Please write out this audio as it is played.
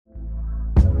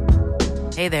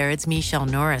Hey there, it's Michelle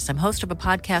Norris. I'm host of a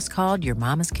podcast called Your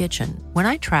Mama's Kitchen. When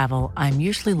I travel, I'm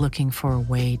usually looking for a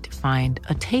way to find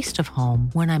a taste of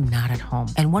home when I'm not at home.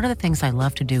 And one of the things I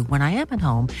love to do when I am at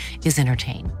home is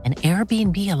entertain. And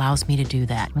Airbnb allows me to do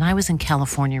that. When I was in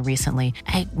California recently,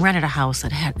 I rented a house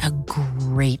that had a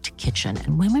great kitchen.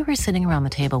 And when we were sitting around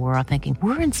the table, we were all thinking,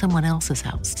 we're in someone else's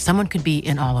house. Someone could be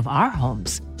in all of our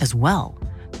homes as well.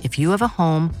 If you have a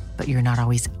home, but you're not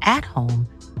always at home,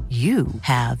 you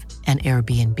have an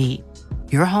Airbnb.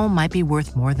 Your home might be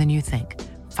worth more than you think.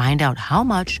 Find out how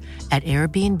much at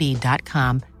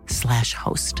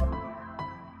airbnb.com/host.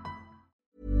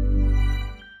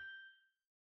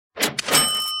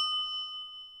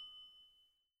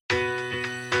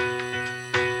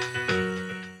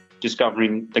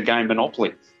 Discovering the game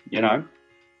Monopoly,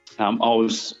 I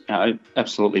was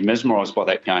absolutely mesmerised by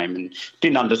that game and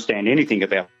didn't understand anything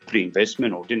about property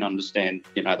investment or didn't understand,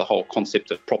 the whole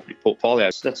concept of property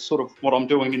portfolios. That's sort of what I'm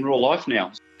doing in real life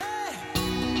now.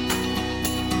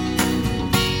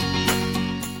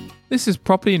 This is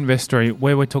Property Investory,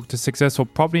 where we talk to successful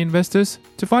property investors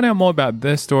to find out more about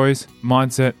their stories,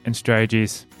 mindset and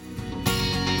strategies.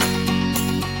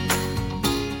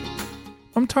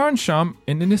 I'm Tyron Shum,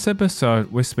 and in this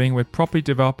episode, we're speaking with property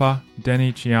developer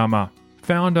Danny Ciarma,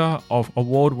 founder of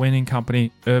award-winning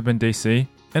company Urban DC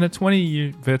and a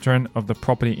 20-year veteran of the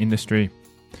property industry.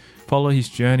 Follow his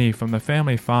journey from the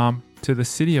family farm to the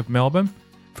city of Melbourne,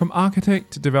 from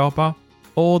architect to developer,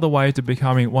 all the way to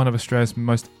becoming one of Australia's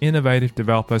most innovative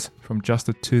developers from just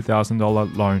a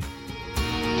 $2,000 loan.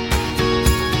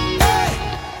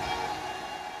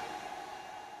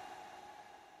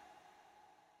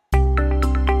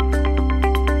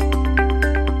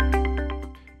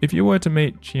 If you were to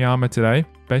meet Ciarma today,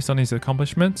 based on his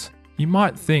accomplishments, you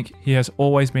might think he has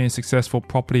always been a successful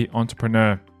property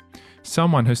entrepreneur,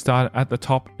 someone who started at the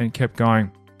top and kept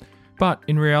going. But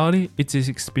in reality, it's his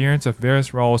experience of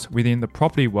various roles within the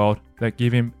property world that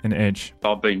give him an edge.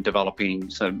 I've been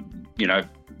developing some,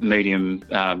 medium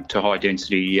to high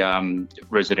density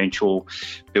residential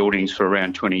buildings for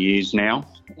around 20 years now.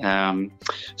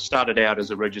 Started out as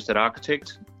a registered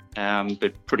architect,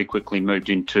 but pretty quickly moved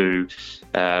into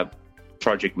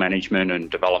project management and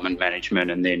development management,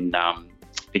 and then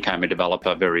became a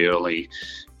developer very early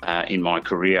in my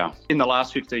career. In the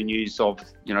last 15 years, I've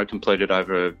completed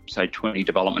over, say, 20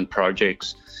 development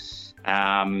projects,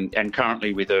 and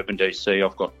currently with Urban DC,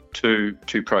 I've got two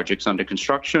projects under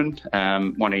construction.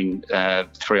 One in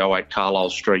 308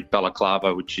 Carlisle Street,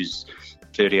 Balaclava, which is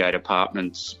 38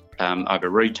 apartments over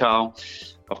retail.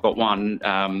 I've got one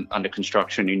under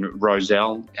construction in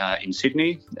Rozelle in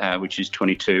Sydney, which is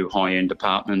 22 high-end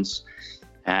apartments.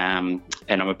 And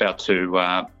I'm about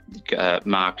to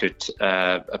market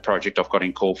a project I've got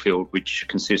in Caulfield, which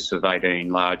consists of 18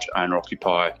 large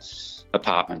owner-occupier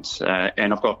apartments.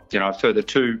 And I've got further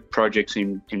two projects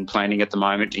in planning at the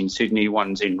moment in Sydney.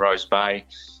 One's in Rose Bay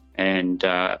and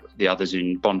the other's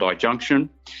in Bondi Junction.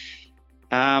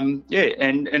 And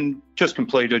just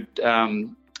completed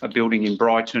a building in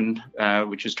Brighton,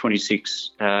 which is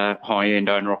 26 high-end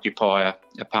owner-occupier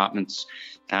apartments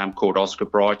called Oscar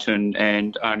Brighton.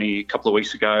 And only a couple of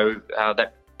weeks ago,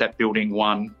 that building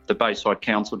won the Bayside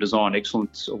Council Design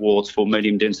Excellence Awards for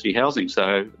medium-density housing.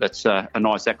 So that's a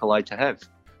nice accolade to have.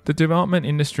 The development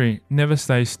industry never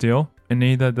stays still, and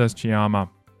neither does Ciarma.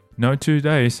 No 2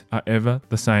 days are ever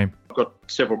the same. I've got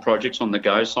several projects on the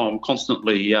go, so I'm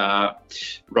constantly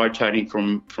rotating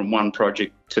from one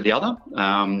project to the other.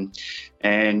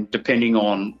 And depending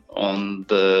on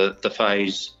the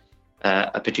phase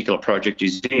a particular project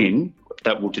is in,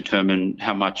 that will determine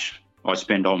how much I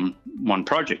spend on one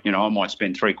project. I might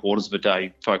spend 3/4 of a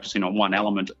day focusing on one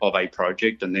element of a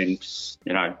project and then,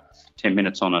 10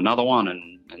 minutes on another one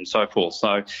and so forth.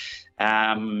 So,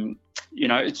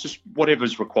 it's just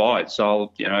whatever's required.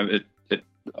 So,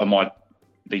 I might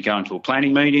be going to a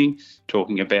planning meeting,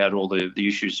 talking about all the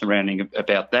issues surrounding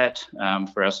about that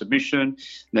for our submission.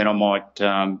 Then I might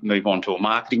move on to a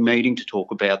marketing meeting to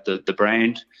talk about the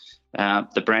brand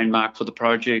mark for the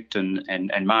project and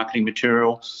marketing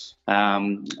material.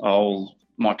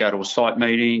 Might go to a site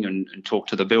meeting and talk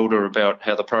to the builder about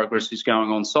how the progress is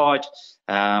going on site,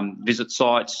 visit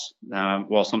sites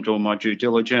whilst I'm doing my due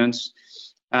diligence.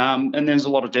 And there's a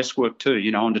lot of desk work too,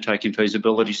 undertaking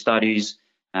feasibility studies,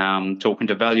 talking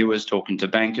to valuers, talking to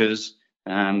bankers,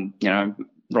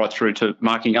 right through to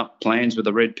marking up plans with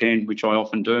a red pen, which I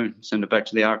often do, send it back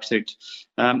to the architect,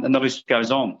 and the list goes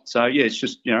on. So, it's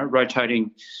just,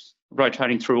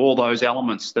 rotating through all those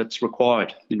elements that's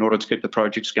required in order to keep the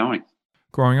projects going.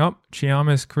 Growing up,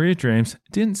 Ciarma's career dreams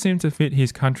didn't seem to fit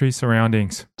his country's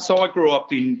surroundings. So I grew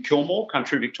up in Kilmore,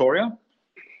 country Victoria.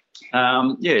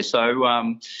 My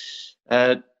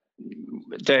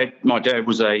dad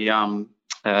was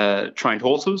trained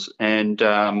horses and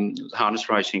harness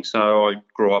racing. So I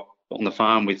grew up on the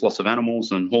farm with lots of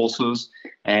animals and horses,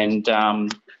 and I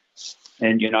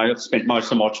spent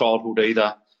most of my childhood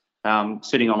either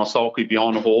sitting on a sulky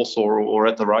behind a horse or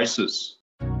at the races.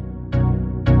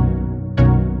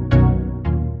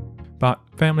 But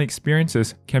family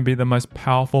experiences can be the most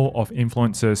powerful of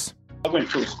influences. I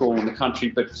went to a school in the country,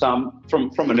 but from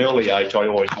an early age, I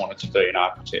always wanted to be an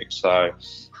architect. So,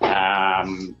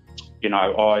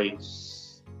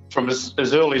 from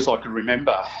as early as I could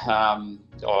remember, I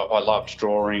loved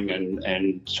drawing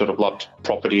and sort of loved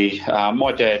property.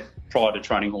 My dad, prior to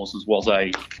training horses, was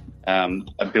a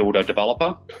builder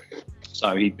developer.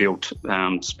 So he built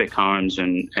spec homes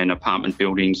and apartment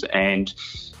buildings, and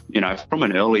from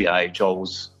an early age, I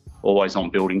was always on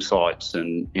building sites,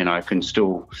 and can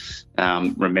still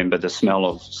remember the smell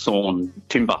of sawn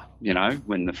timber,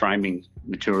 when the framing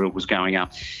material was going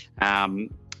up.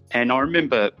 And I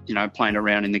remember, playing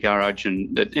around in the garage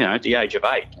and at the age of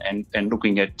 8 and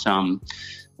looking at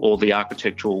all the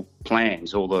architectural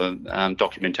plans, all the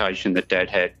documentation that Dad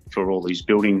had for all these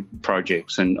building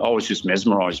projects, and I was just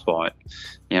mesmerised by it.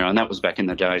 And that was back in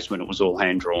the days when it was all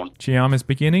hand-drawn. Ciarma's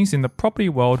beginnings in the property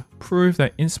world prove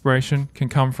that inspiration can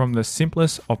come from the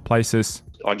simplest of places.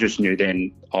 I just knew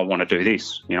then I want to do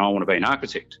this. I want to be an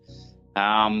architect.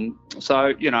 I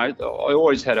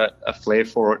always had a flair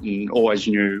for it and always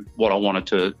knew what I wanted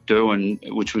to do, and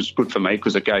which was good for me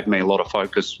because it gave me a lot of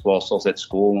focus whilst I was at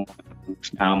school.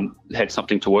 Had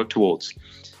something to work towards.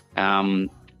 And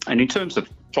in terms of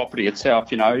property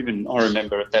itself, even I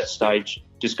remember at that stage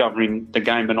discovering the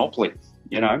game Monopoly.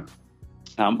 I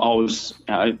was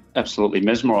absolutely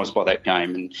mesmerised by that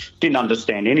game and didn't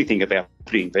understand anything about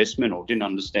property investment or didn't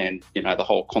understand, the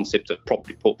whole concept of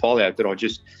property portfolio, but I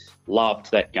just loved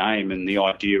that game and the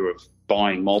idea of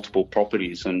buying multiple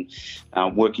properties and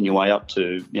working your way up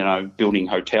to, building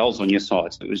hotels on your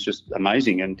sites. It was just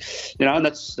amazing. And, and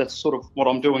that's sort of what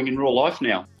I'm doing in real life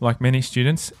now. Like many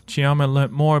students, Ciarma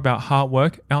learnt more about hard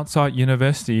work outside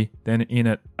university than in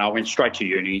it. I went straight to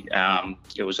uni.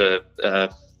 It was a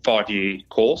 5-year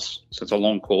course, so it's a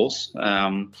long course.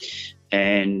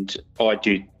 And I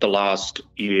did the last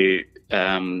year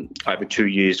over 2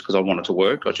 years because I wanted to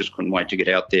work. I just couldn't wait to get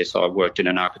out there. So I worked in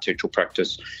an architectural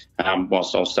practice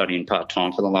whilst I was studying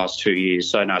part-time for the last 2 years.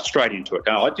 So no, straight into it.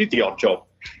 I did the odd job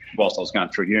whilst I was going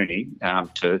through uni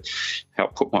to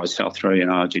help put myself through.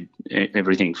 I did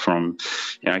everything from,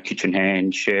 kitchen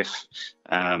hand, chef,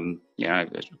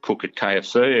 cook at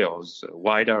KFC. I was a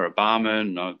waiter, a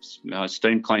barman, I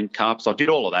steam cleaned cups. I did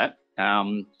all of that.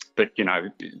 But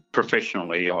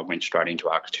professionally, I went straight into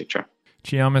architecture.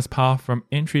 Ciarma's path from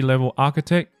entry-level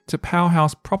architect to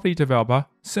powerhouse property developer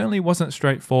certainly wasn't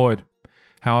straightforward.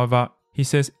 However, he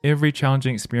says every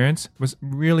challenging experience was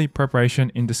really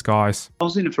preparation in disguise. I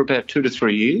was in it for about 2 to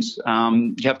 3 years.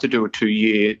 You have to do a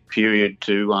 2-year period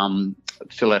to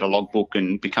fill out a logbook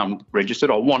and become registered.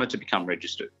 I wanted to become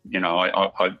registered.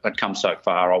 I'd come so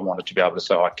far, I wanted to be able to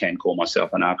say I can call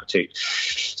myself an architect.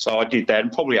 So I did that,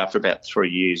 and probably after about 3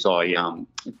 years, I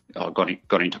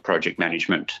got into project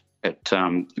management at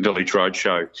Village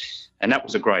Roadshow, and that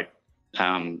was a great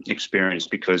experience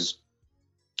because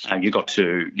you got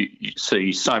to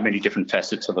see so many different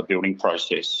facets of the building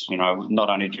process. Not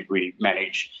only did we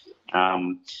manage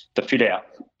the fit-out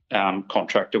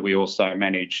contractor, we also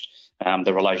managed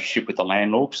the relationship with the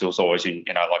landlord, because it was always in,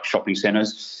 like shopping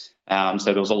centres. So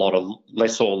there was a lot of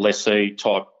lessor-lessee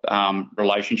type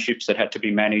relationships that had to be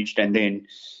managed, and then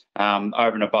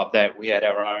over and above that, we had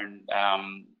our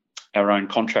own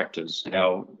contractors,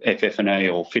 our FF&E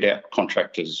or fit-out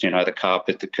contractors, the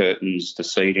carpet, the curtains, the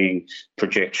seating,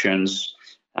 projections.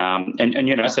 So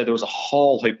there was a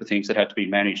whole heap of things that had to be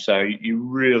managed. So you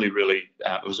really,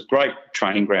 it was a great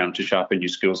training ground to sharpen your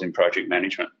skills in project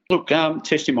management. Look,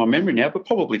 testing my memory now, but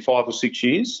probably 5 or 6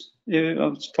 years.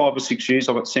 Yeah, 5 or 6 years.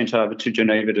 I got sent over to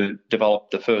Geneva to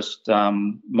develop the first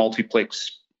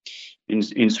multiplex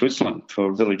in Switzerland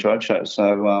for Village Roadshow.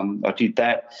 So I did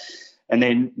that. And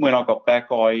then when I got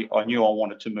back, I knew I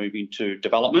wanted to move into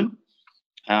development.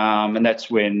 And that's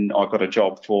when I got a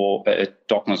job for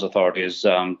Docklands Authority as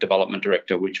development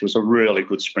director, which was a really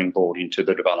good springboard into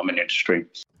the development industry.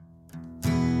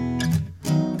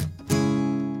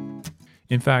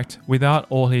 In fact, without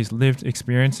all his lived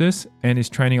experiences and his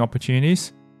training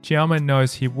opportunities, Ciarma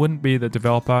knows he wouldn't be the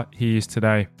developer he is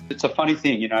today. It's a funny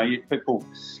thing,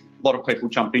 a lot of people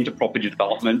jump into property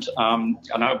development. I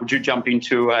know, would you jump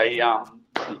into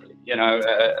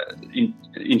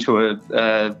into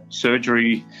a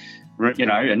surgery,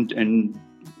 and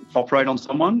operate on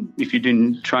someone if you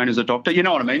didn't train as a doctor. You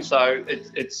know what I mean? So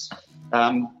it's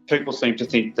people seem to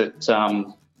think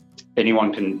that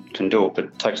anyone can do it, but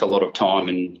it takes a lot of time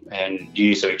and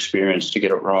years of experience to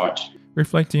get it right.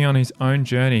 Reflecting on his own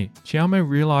journey, Ciarma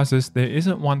realizes there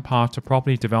isn't one path to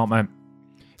property development.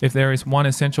 If there is one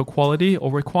essential quality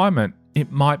or requirement, it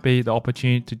might be the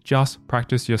opportunity to just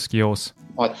practice your skills.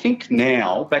 I think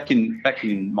now, back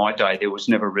in my day, there was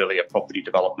never really a property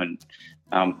development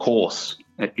course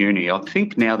at uni. I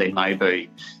think now there may be.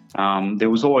 There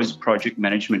was always project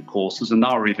management courses, and they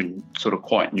were even sort of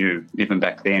quite new, even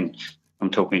back then. I'm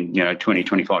talking, 20,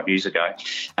 25 years ago.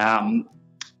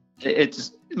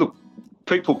 Look,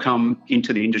 people come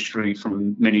into the industry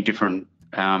from many different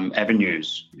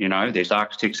avenues. There's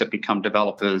architects that become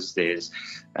developers, there's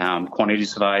quantity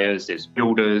surveyors, there's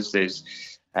builders, there's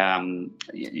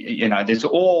there's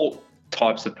all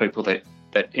types of people that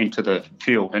enter the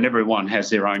field, and everyone has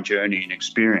their own journey and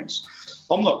experience.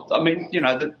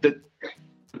 The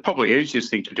probably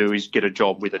easiest thing to do is get a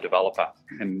job with a developer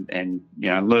and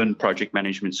learn project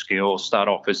management skills, start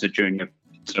off as a junior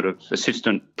sort of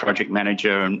assistant project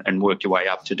manager and work your way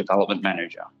up to development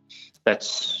manager.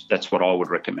 That's what I would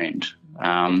recommend.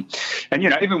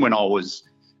 Even when I was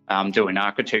doing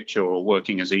architecture or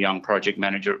working as a young project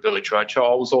manager at Village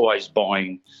Roadshow, I was always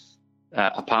buying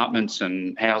apartments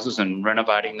and houses and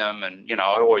renovating them, and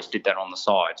I always did that on the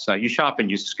side. So you sharpen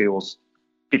your skills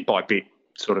bit by bit,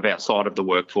 sort of outside of the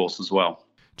workforce as well.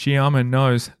 Ciarma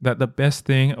knows that the best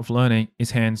thing of learning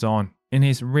is hands-on, and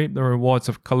he's reaped the rewards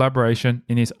of collaboration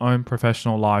in his own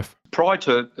professional life. Prior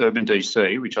to Urban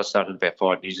DC, which I started about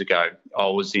 5 years ago, I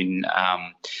was in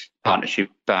partnership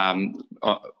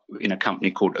in a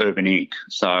company called Urban Inc.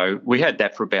 So we had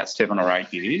that for about 7 or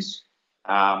 8 years,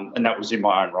 and that was in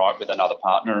my own right with another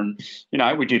partner. And,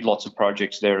 we did lots of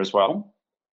projects there as well.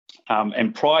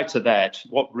 And prior to that,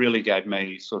 what really gave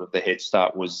me sort of the head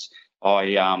start was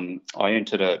I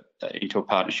entered into a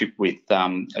partnership with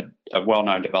a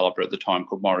well-known developer at the time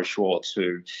called Morris Schwartz,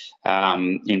 who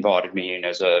invited me in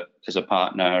as a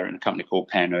partner in a company called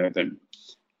Pan Urban,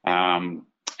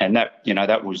 and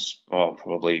that was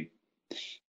probably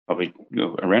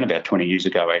around about 20 years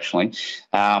ago actually,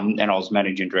 and I was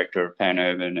managing director of Pan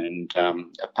Urban and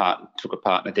took a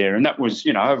partner there, and that was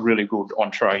a really good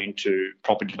entree into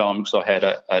property development because I had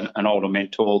an older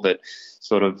mentor that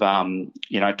sort of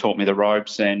taught me the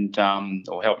ropes and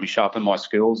or helped me sharpen my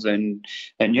skills, and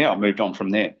I moved on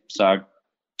from there. So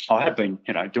I have been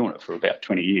doing it for about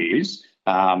 20 years,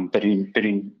 but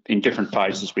in different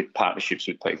phases with partnerships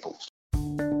with people.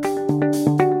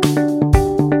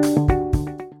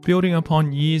 Building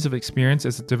upon years of experience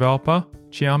as a developer,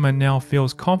 Ciarma now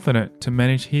feels confident to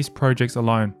manage his projects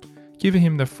alone, giving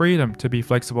him the freedom to be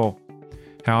flexible.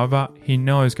 However, he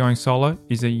knows going solo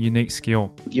is a unique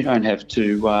skill. You don't have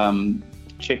to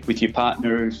check with your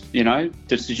partner if,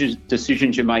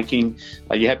 decisions you're making,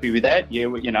 are you happy with that?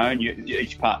 Yeah, and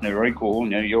each partner are equal.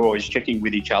 You're always checking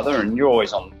with each other, and you're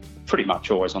pretty much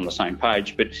always on the same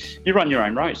page, but you run your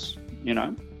own race,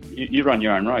 You run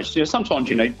your own race. Sometimes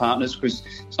you need partners because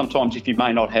sometimes if you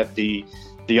may not have the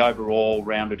overall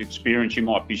rounded experience, you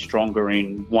might be stronger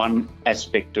in one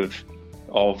aspect of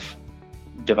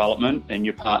development and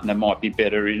your partner might be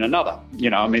better in another.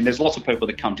 There's lots of people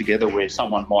that come together where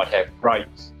someone might have great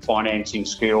financing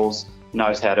skills,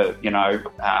 knows how to,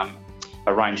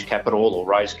 arrange capital or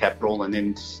raise capital, and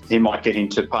then he might get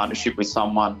into partnership with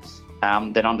someone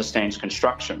that understands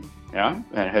construction, and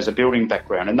has a building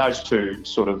background, and those two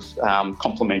sort of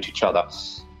complement each other.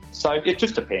 So it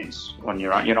just depends on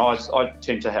your own. I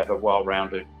tend to have a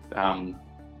well-rounded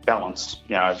balance,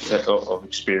 of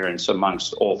experience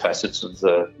amongst all facets of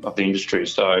the industry.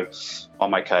 So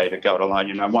I'm okay to go it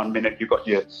alone. 1 minute you've got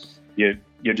your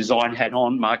design hat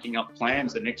on, marking up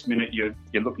plans. The next minute you're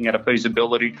looking at a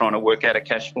feasibility, trying to work out a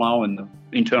cash flow and the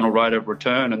internal rate of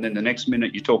return. And then the next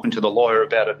minute you're talking to the lawyer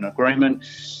about an agreement.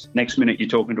 Next minute you're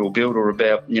talking to a builder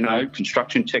about,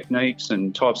 construction techniques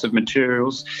and types of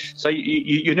materials. So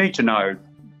you need to know,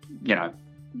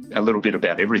 a little bit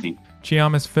about everything.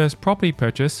 Ciarma's first property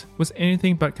purchase was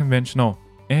anything but conventional,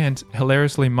 and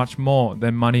hilariously much more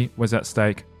than money was at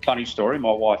stake. Funny story,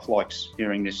 my wife likes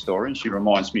hearing this story and she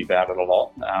reminds me about it a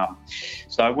lot.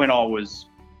 So when I was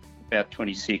about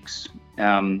 26,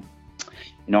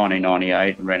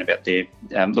 1998, around about there,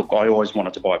 I always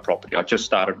wanted to buy a property. I just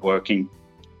started working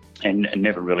and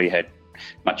never really had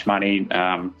much money.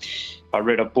 I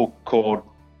read a book called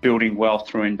Building Wealth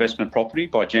Through Investment Property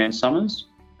by Jan Summers.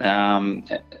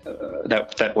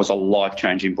 That was a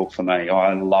life-changing book for me.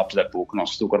 I loved that book and I've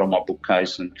still got it on my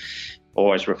bookcase and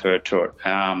always referred to it.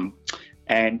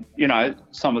 And,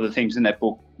 some of the things in that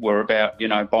book were about,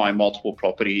 buying multiple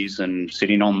properties and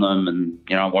sitting on them and,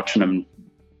 watching them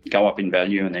go up in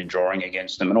value and then drawing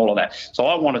against them and all of that. So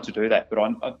I wanted to do that, but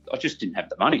I just didn't have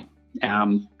the money.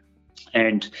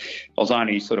 And I was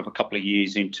only sort of a couple of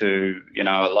years into, a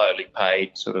lowly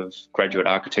paid sort of graduate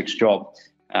architect's job.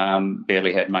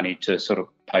 Barely had money to sort of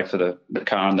pay for the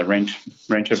car and the rent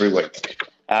every week.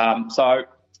 So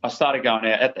I started going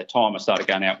out. At that time, I started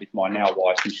going out with my now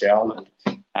wife, Michelle.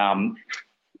 And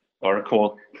I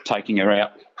recall taking her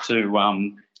out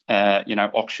to,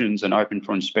 auctions and open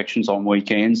for inspections on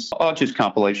weekends. I just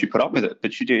can't believe she put up with it,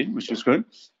 but she did, which was good.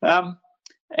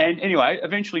 And anyway,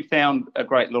 eventually found a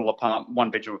great little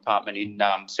one-bedroom apartment in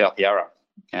South Ciarma.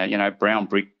 Brown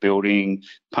brick building,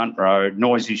 punt road,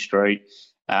 noisy street.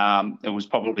 It was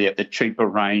probably at the cheaper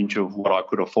range of what I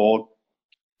could afford.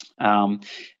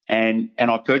 And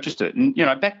I purchased it. And,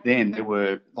 back then there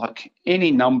were like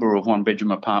any number of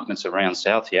one-bedroom apartments around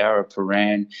South Ciarma,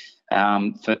 Paran,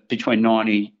 for between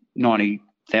 $90,000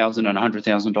 and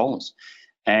 $100,000.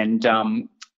 And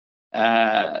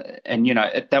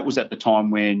that was at the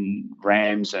time when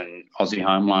RAMS and Aussie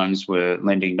Home Loans were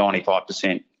lending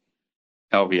 95%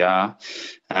 LVR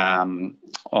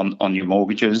on your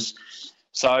mortgages.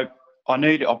 So I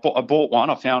bought one.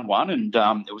 I found one, and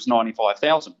it was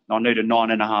 $95,000. I needed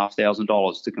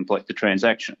 $9,500 to complete the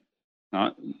transaction.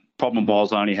 Right? Problem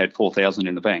was, I only had $4,000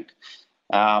 in the bank.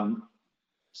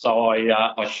 So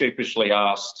I sheepishly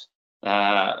asked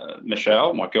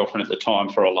Michelle, my girlfriend at the time,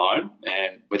 for a loan,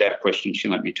 and without question, she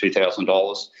lent me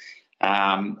 $2,000.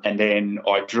 And then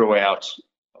I drew out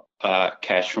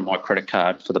cash from my credit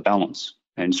card for the balance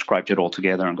and scraped it all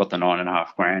together and got the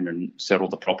 $9,500 and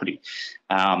settled the property.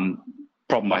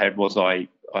 Problem I had was I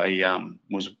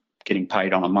was getting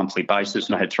paid on a monthly basis,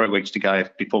 and I had 3 weeks to go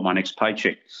before my next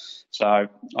paycheck. So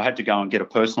I had to go and get a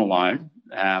personal loan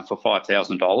for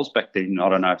 $5,000. Back then, I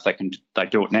don't know if they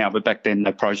do it now, but back then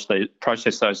they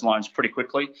process those loans pretty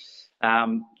quickly.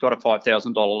 Got a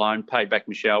 $5,000 loan, paid back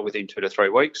Michelle within 2 to 3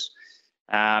 weeks,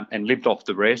 and lived off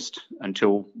the rest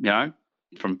until,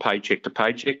 from paycheck to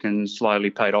paycheck, and slowly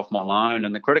paid off my loan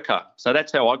and the credit card. So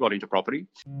that's how I got into property.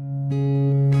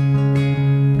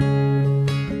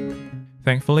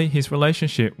 Thankfully, his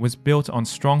relationship was built on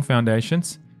strong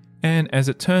foundations, and as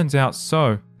it turns out,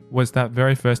 so was that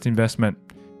very first investment,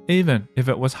 even if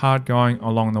it was hard going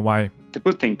along the way. The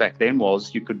good thing back then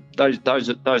was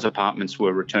those apartments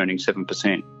were returning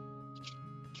 7%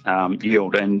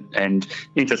 yield, and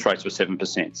interest rates were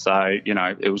 7%. So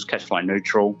it was cash flow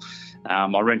neutral.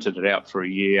 I rented it out for a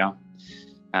year,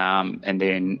 and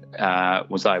then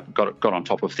got on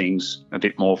top of things a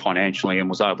bit more financially and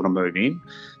was able to move in.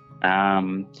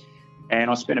 And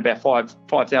I spent about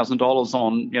 $5,000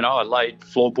 on, I laid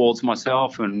floorboards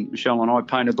myself, and Michelle and I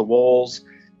painted the walls.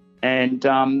 And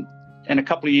a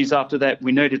couple of years after that,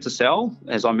 we needed to sell.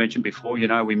 As I mentioned before,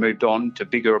 we moved on to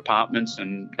bigger apartments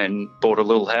and bought a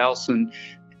little house and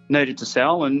needed to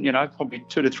sell. And, probably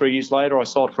 2 to 3 years later, I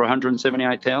sold for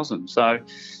 $178,000. So,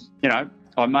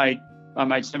 I made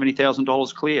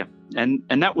 $70,000 clear. And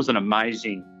that was an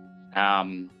amazing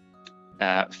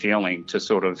feeling, to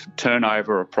sort of turn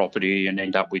over a property and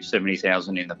end up with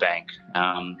 $70,000 in the bank.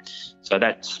 So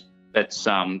that's that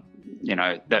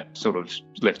sort of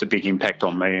left a big impact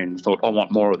on me, and thought, I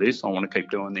want more of this. I want to keep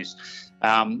doing this.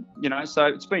 So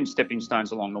it's been stepping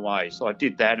stones along the way. So I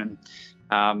did that, and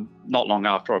not long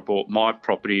after I bought my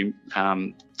property,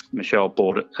 Michelle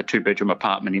bought a 2-bedroom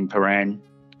apartment in Paran,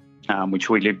 which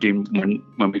we lived in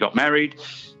when we got married.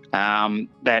 She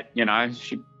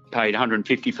paid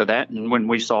 $150 for that, and when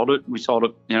we sold it,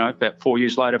 about 4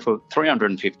 years later for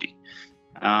 $350.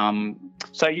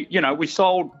 So we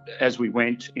sold as we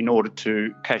went in order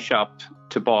to cash up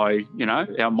to buy,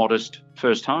 our modest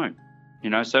first home.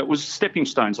 So it was stepping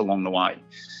stones along the way.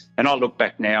 And I look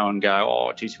back now and go,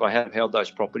 oh, geez, if I had held those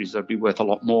properties, they'd be worth a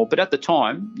lot more. But at the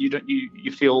time, you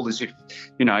feel as if,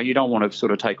 you don't want to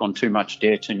sort of take on too much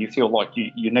debt, and you feel like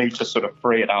you need to sort of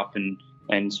free it up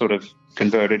and sort of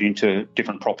convert it into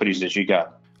different properties as you go.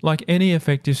 Like any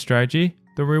effective strategy,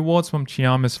 the rewards from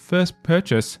Ciarma's first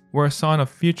purchase were a sign of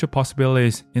future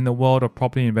possibilities in the world of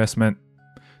property investment.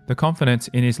 The confidence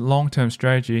in his long-term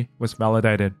strategy was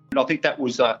validated. And I think that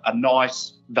was a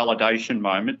nice validation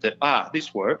moment that,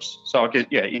 this works. So I guess,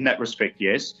 in that respect,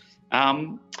 yes.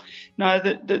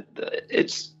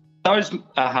 It's those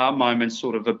aha moments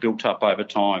sort of are built up over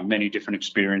time, many different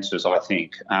experiences, I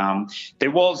think.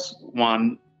 There was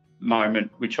one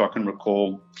moment which I can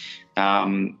recall,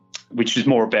 which is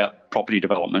more about property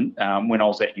development. When I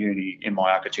was at uni in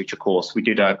my architecture course, we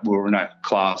were in a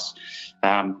class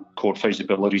called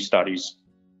feasibility studies,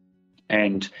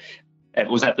 And it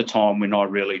was at the time when I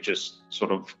really just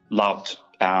sort of loved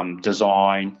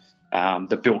design,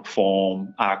 the built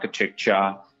form,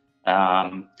 architecture.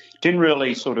 Didn't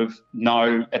really sort of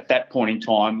know at that point in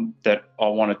time that I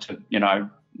wanted to,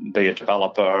 be a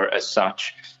developer as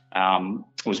such.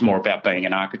 It was more about being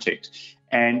an architect.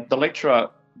 And the lecturer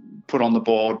put on the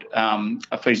board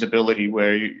a feasibility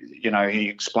where, he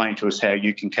explained to us how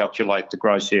you can calculate the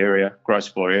gross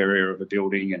floor area of a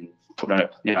building and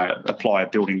apply a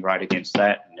building rate against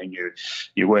that, and then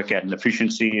you work out an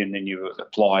efficiency, and then you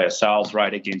apply a sales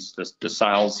rate against the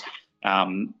sales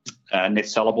net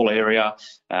sellable area,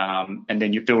 and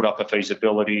then you build up a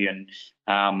feasibility and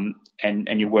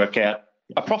you work out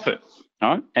a profit.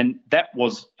 Right? And that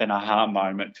was an aha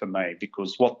moment for me,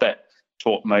 because what that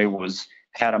taught me was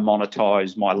how to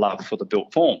monetize my love for the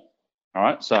built form. All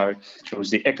right, so it was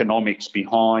the economics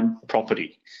behind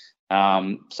property.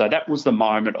 So that was the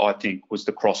moment, I think, was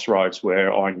the crossroads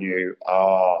where I knew,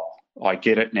 I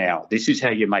get it now. This is how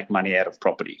you make money out of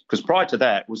property. Because prior to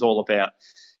that, it was all about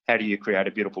how do you create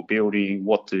a beautiful building?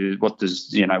 What do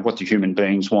human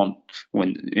beings want?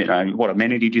 What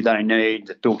amenity do they need?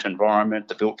 The built environment,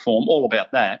 the built form, all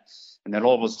about that. And then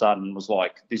all of a sudden was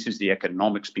like, this is the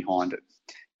economics behind it.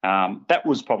 That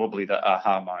was probably the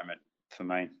aha moment for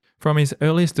me. From his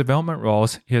earliest development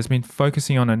roles, he has been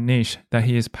focusing on a niche that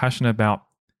he is passionate about,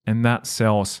 and that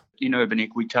sells. In Urbanic,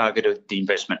 we targeted the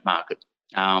investment market,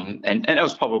 and it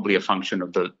was probably a function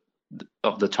of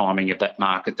the timing of that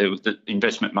market. The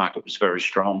investment market was very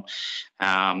strong,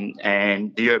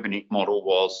 and the Urbanic model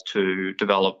was to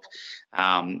develop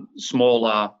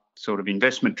smaller sort of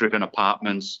investment-driven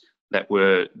apartments that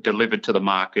were delivered to the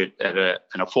market at an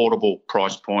affordable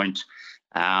price point,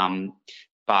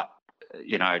 but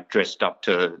dressed up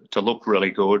to look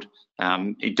really good.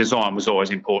 Design was always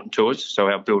important to us, so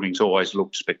our buildings always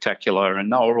looked spectacular,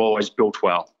 and they were always built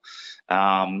well.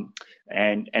 And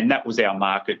that was our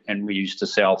market, and we used to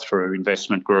sell through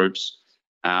investment groups,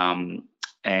 and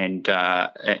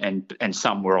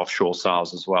some were offshore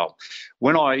sales as well.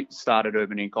 When I started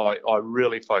Urban Inc., I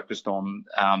really focused on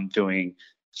doing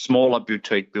smaller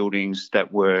boutique buildings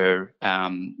that were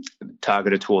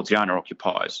targeted towards the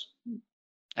owner-occupiers.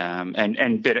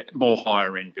 And better, more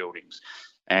higher end buildings,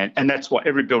 and that's what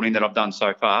every building that I've done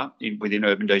so far within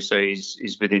Urban DC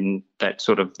is within that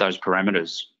sort of those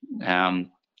parameters.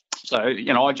 So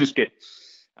I just get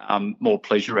more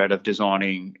pleasure out of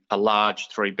designing a large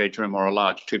 3-bedroom or a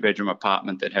large 2-bedroom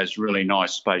apartment that has really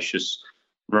nice, spacious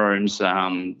rooms,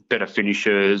 better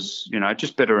finishes,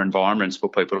 just better environments for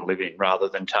people to live in, rather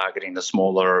than targeting the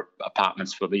smaller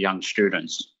apartments for the young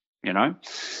students.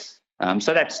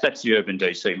 So that's the Urban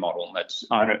DC model. That's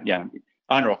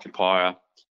owner-occupier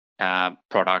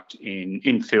product on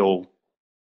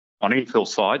infill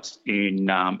sites in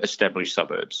established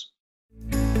suburbs.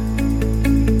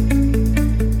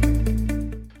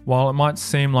 While it might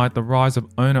seem like the rise of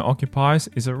owner-occupiers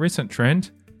is a recent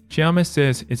trend, Ciarma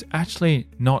says it's actually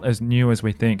not as new as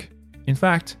we think. In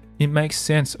fact, it makes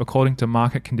sense according to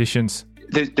market conditions.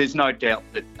 There's no doubt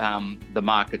that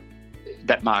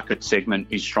that market segment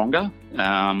is stronger,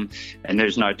 and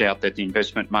there's no doubt that the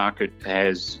investment market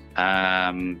has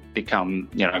become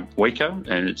weaker,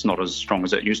 and it's not as strong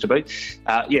as it used to be.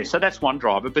 So that's one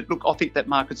driver. But look, I think that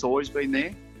market's always been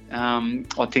there.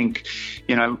 I think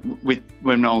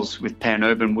when I was with Pan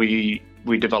Urban, we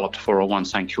developed 401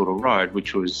 St Kilda Road,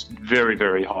 which was very,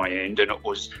 very high end, and it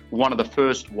was one of the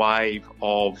first wave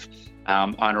of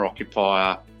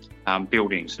owner-occupier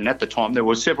buildings. And at the time, there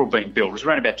were several being built. It was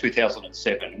around about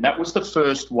 2007, and that was the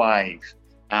first wave.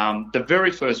 The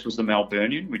very first was the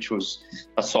Melburnian, which was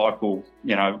a cycle,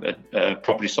 a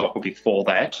property cycle before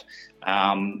that.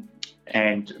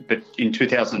 But in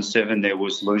 2007, there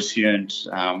was Lucient,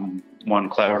 1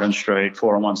 Clarendon Street,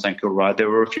 401 St Kilda Road. There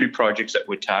were a few projects that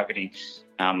were targeting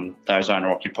those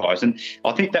owner-occupiers. And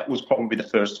I think that was probably the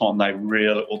first time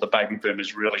the baby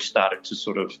boomers really started to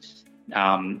sort of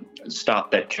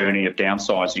start that journey of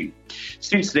downsizing.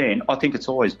 Since then, I think it's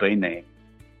always been there.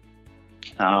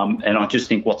 And I just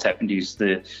think what's happened is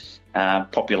the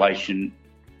population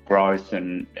growth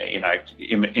and,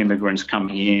 immigrants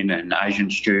coming in and Asian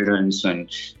students and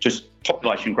just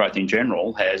population growth in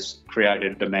general has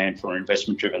created a demand for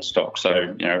investment-driven stock.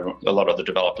 So, a lot of the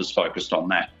developers focused on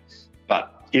that.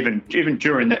 But even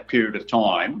during that period of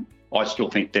time, I still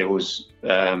think there was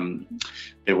a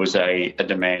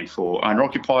demand for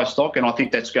owner-occupier stock, and I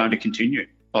think that's going to continue.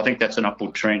 I think that's an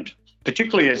upward trend,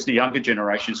 particularly as the younger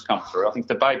generations come through. I think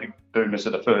the baby boomers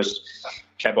are the first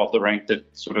cab off the rank that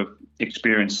sort of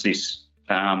experienced this,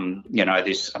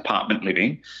 this apartment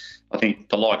living. I think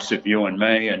the likes of you and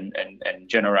me and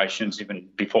generations even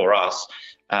before us,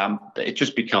 it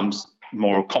just becomes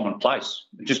more commonplace.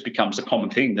 It just becomes a common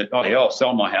thing that, oh yeah, I'll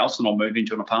sell my house and I'll move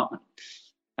into an apartment.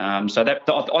 So that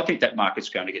I think that market's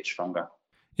going to get stronger.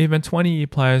 Even 20-year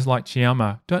players like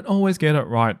Ciarma don't always get it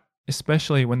right,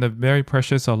 especially when the very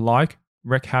pressures of like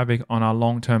wreak havoc on our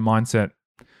long-term mindset.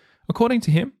 According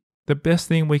to him, the best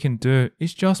thing we can do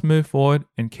is just move forward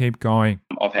and keep going.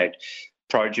 I've had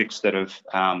projects that have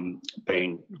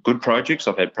been good projects.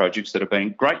 I've had projects that have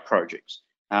been great projects.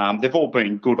 They've all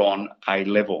been good on a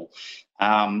level.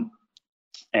 And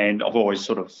I've always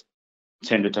sort of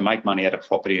tended to make money out of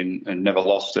property and never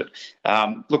lost it.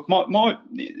 Look,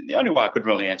 the only way I could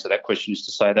really answer that question is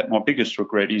to say that my biggest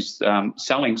regret is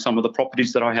selling some of the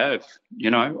properties that I have.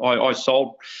 I've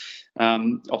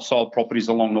sold properties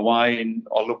along the way, and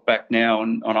I look back now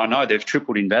and I know they've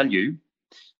tripled in value.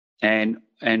 And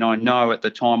I know at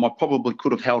the time I probably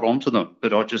could have held on to them,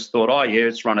 but I just thought, oh yeah,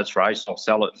 it's run its race, I'll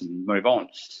sell it and move on.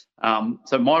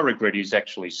 So my regret is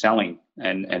actually selling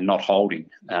and not holding.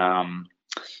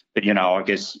 But, I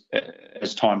guess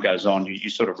as time goes on, you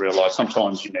sort of realise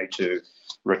sometimes you need to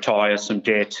retire some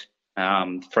debt,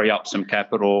 free up some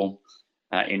capital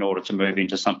in order to move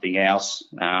into something else,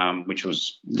 which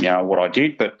was, what I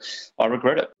did, but I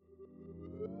regret it.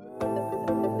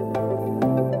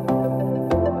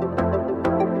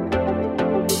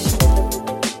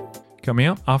 Coming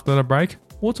up after the break,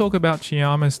 we'll talk about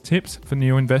Ciarma's tips for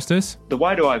new investors. The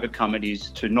way to overcome it is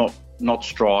to not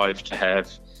strive to have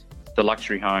the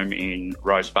luxury home in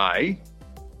Rose Bay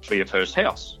for your first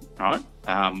house, right?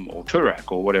 Or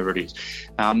Toorak or whatever it is.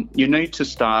 You need to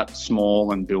start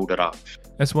small and build it up.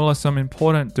 As well as some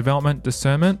important development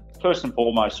discernment. First and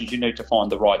foremost is you need to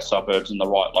find the right suburbs and the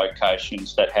right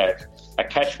locations that have a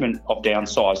catchment of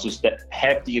downsizers that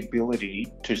have the ability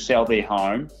to sell their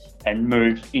home and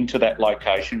move into that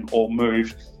location or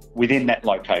move within that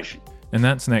location. And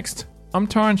that's next. I'm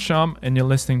Tyron Shum and you're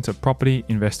listening to Property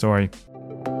Investory.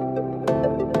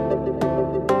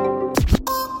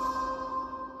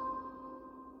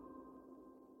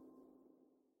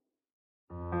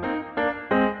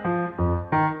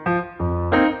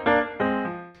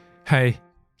 Hey,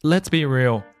 let's be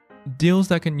real. Deals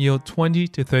that can yield 20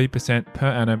 to 30% per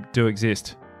annum do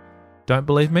exist. Don't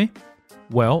believe me?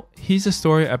 Well, here's a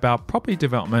story about property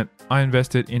development I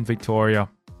invested in Victoria.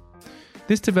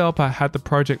 This developer had the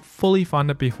project fully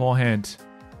funded beforehand,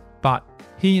 but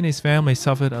he and his family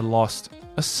suffered a loss,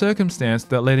 a circumstance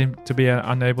that led him to be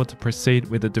unable to proceed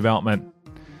with the development.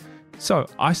 So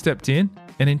I stepped in,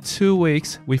 and in 2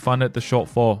 weeks we funded the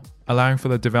shortfall, allowing for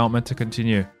the development to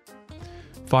continue.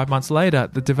 5 months later,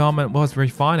 the development was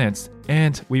refinanced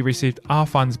and we received our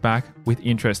funds back with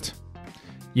interest.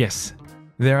 Yes,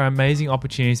 there are amazing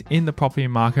opportunities in the property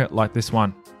market like this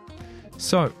one.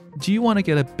 So, do you want to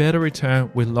get a better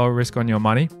return with low risk on your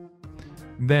money?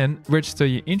 Then register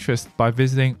your interest by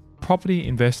visiting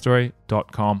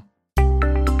propertyinvestory.com.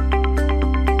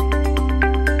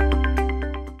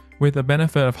 With the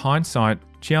benefit of hindsight,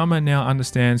 Ciarma now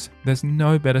understands there's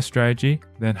no better strategy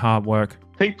than hard work.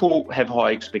 People have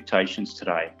high expectations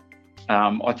today.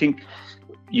 I think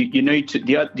you need to.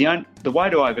 The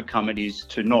way to overcome it is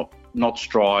to not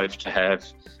strive to have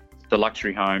the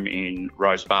luxury home in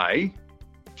Rose Bay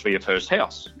for your first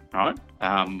house, right?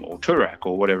 Or Toorak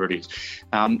or whatever it is.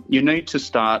 You need to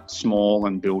start small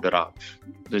and build it up.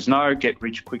 There's no get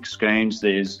rich quick schemes.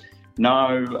 There's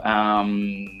no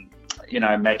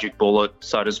magic bullet,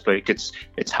 so to speak.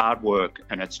 It's hard work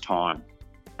and it's time.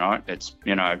 Right? It's,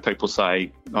 people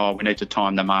say, oh, we need to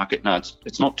time the market. No,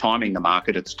 it's not timing the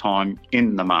market, it's time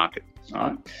in the market,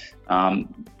 right?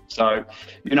 So,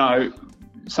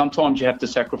 sometimes you have to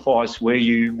sacrifice where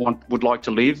you would like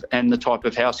to live and the type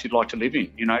of house you'd like to live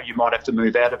in. You might have to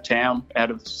move out of town,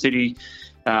 out of the city,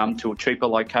 to a cheaper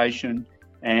location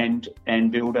and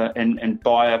build and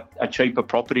buy a cheaper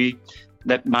property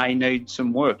that may need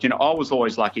some work. I was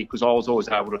always lucky because I was always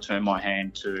able to turn my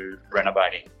hand to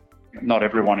renovating. Not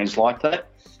everyone is like that.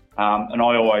 And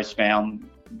I always found,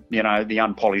 the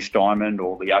unpolished diamond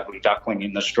or the ugly duckling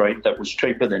in the street that was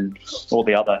cheaper than all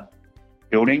the other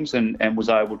buildings and was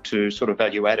able to sort of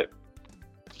value add it.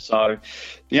 So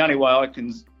the only way I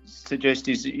can suggest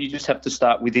is that you just have to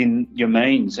start within your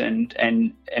means and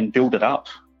build it up.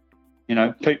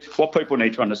 What people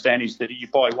need to understand is that you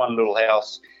buy one little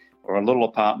house or a little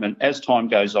apartment, as time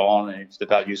goes on and if the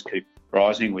values keep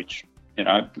rising, which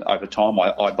over time,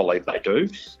 I believe they do.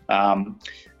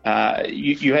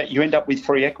 You end up with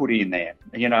free equity in there,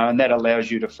 and that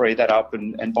allows you to free that up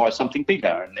and buy something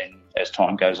bigger. And then as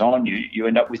time goes on, you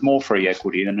end up with more free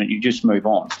equity and you just move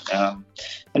on.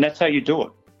 And that's how you do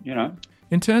it.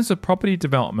 In terms of property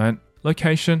development,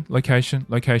 location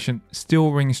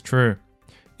still rings true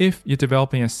if you're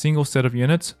developing a single set of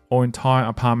units or entire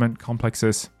apartment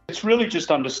complexes. It's really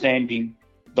just understanding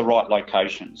the right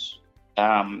locations.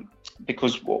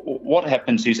 Because what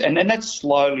happens is, and that's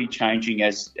slowly changing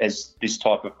as this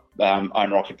type of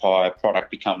owner-occupier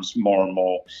product becomes more and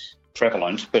more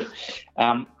prevalent. But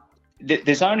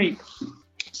there's only,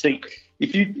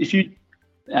 if you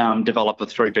develop a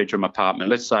 3-bedroom apartment,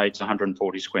 let's say it's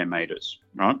 140 square metres,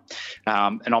 right?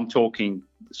 And I'm talking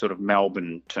sort of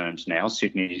Melbourne terms now.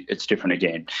 Sydney, it's different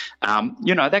again.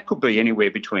 That could be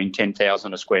anywhere between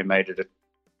 10,000 a square metre to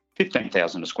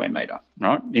 15,000 a square metre,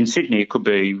 right? In Sydney, it could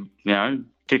be,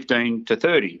 15 to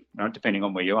 30, right, depending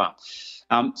on where you are.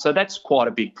 So that's quite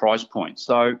a big price point.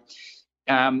 So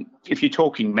if you're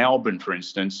talking Melbourne, for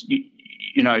instance,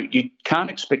 you can't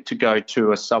expect to go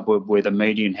to a suburb where the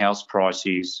median house price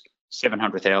is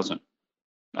 700,000,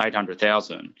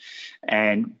 800,000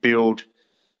 and build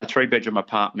a 3-bedroom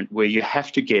apartment where you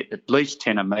have to get at least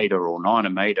 10 a metre or 9 a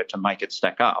metre to make it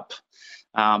stack up.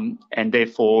 And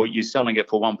therefore you're selling it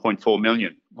for 1.4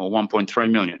 million or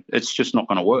 1.3 million. It's just not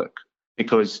going to work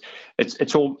because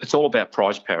it's all about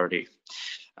price parity.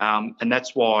 And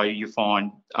that's why you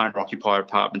find owner-occupier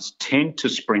apartments tend to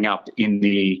spring up in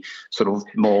the sort of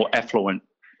more affluent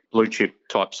blue chip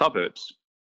type suburbs,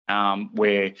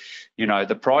 where,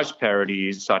 the price parity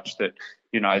is such that,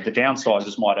 the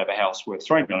downsizers might have a house worth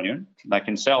 3 million. They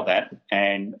can sell that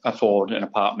and afford an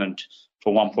apartment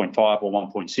for 1.5 or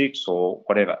 1.6 or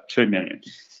whatever, 2 million.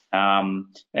 And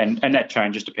that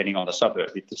changes depending on the suburb.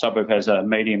 If the suburb has a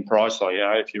median price, like,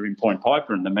 if you're in Point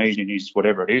Piper and the median is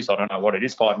whatever it is, I don't know what it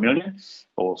is, 5 million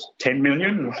or 10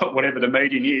 million, whatever the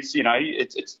median is,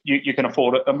 you can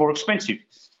afford a more expensive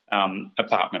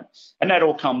apartment. And that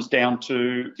all comes down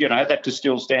to, that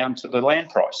distills down to the land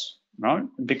price, right?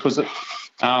 Because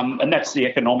and that's the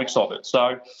economics of it.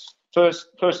 So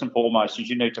First and foremost is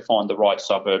you need to find the right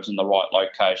suburbs and the right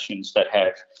locations that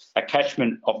have a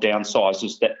catchment of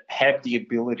downsizers that have the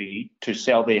ability to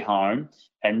sell their home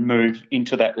and move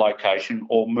into that location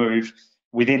or move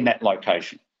within that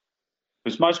location.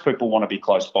 Because most people want to be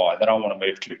close by. They don't want to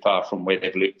move too far from where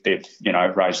they've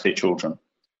raised their children.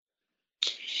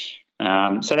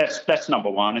 So that's number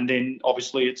one, and then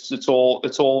obviously it's all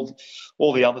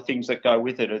the other things that go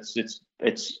with it.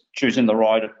 It's choosing the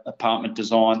right apartment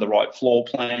design, the right floor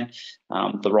plan,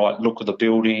 the right look of the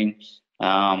building,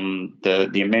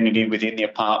 the amenity within the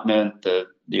apartment,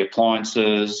 the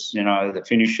appliances, the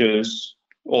finishes,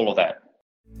 all of that.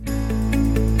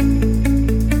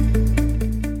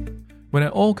 When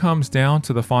it all comes down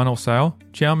to the final sale,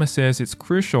 Ciarma says it's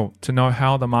crucial to know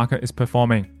how the market is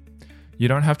performing. You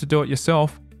don't have to do it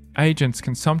yourself. Agents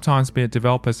can sometimes be a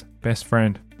developer's best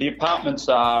friend. The apartments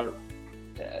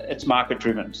it's market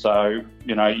driven. So,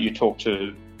 you talk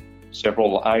to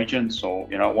several agents or,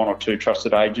 one or two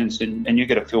trusted agents and you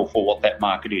get a feel for what that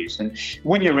market is. And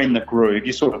when you're in the groove,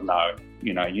 you sort of know,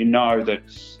 you know that,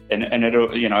 and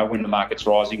it, when the market's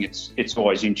rising, it's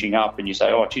always inching up and you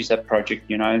say, oh, geez, that project,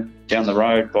 down the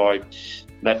road by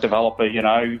that developer,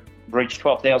 reached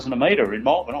 12,000 a metre in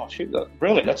Melbourne. Oh, shoot,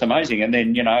 really? That's amazing. And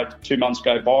then, 2 months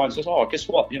go by and says, oh, guess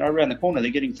what? Around the corner,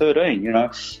 they're getting 13,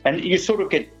 And you sort of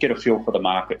get a feel for the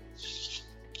market.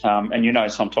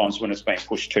 And, sometimes when it's being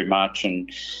pushed too much.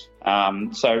 And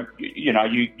so,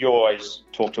 you always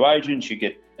talk to agents, you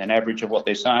get an average of what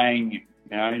they're saying,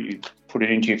 you put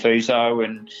it into your FISO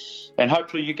and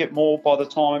hopefully you get more by the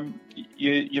time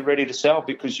you're ready to sell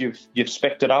because you've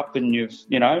spec'd it up and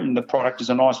and the product is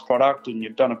a nice product and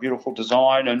you've done a beautiful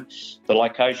design and the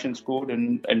location's good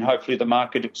and hopefully the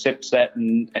market accepts that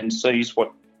and sees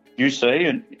what you see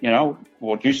and,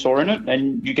 what you saw in it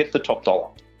and you get the top dollar.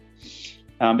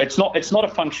 It's not a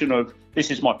function of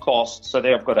this is my cost, so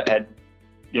there I've got to add,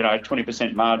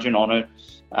 20% margin on it.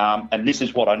 And this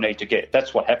is what I need to get.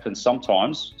 That's what happens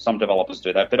sometimes. Some developers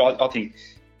do that. But I think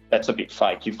that's a bit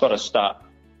fake. You've got to start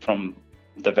from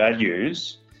the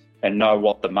values and know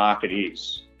what the market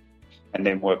is and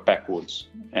then work backwards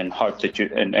and hope that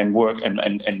and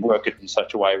work it in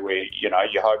such a way where,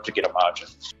 you hope to get a margin.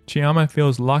 Ciarma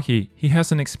feels lucky he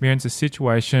hasn't experienced a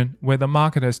situation where the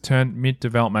market has turned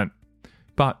mid-development.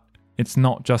 But it's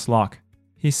not just luck.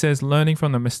 He says learning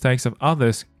from the mistakes of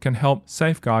others can help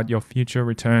safeguard your future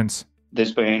returns.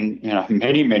 There's been,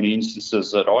 many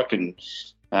instances that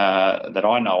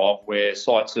I know of where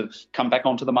sites have come back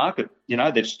onto the market.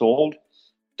 They've stalled.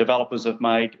 Developers have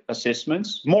made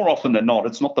assessments. More often than not,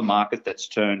 it's not the market that's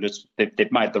turned.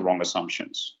 They've made the wrong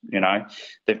assumptions.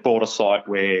 They've bought a site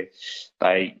where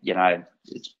they,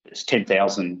 it's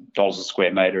 $10,000 a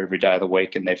square metre every day of the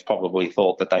week, and they've probably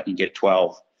thought that they can get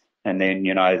 12. And then,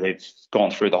 they've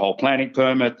gone through the whole planning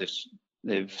permit,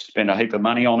 they've spent a heap of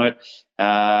money on it,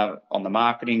 on the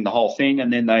marketing, the whole thing,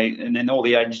 and then all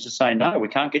the agents just say, no, we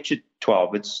can't get you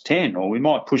 12, it's 10, or we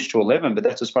might push to 11, but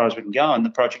that's as far as we can go, and the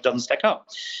project doesn't stack up.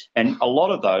 And a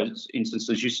lot of those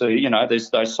instances you see, there's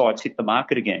those sites hit the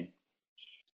market again.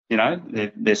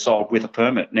 They're sold with a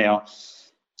permit. Now,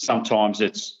 sometimes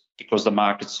it's because the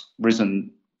market's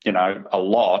risen, a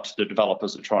lot. The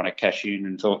developers are trying to cash in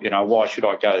and thought, why should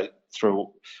I go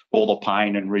through all the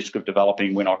pain and risk of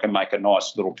developing when I can make a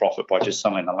nice little profit by just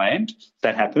selling the land?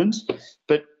 That happens,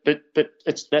 but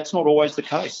that's not always the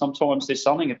case. Sometimes they're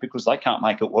selling it because they can't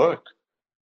make it work,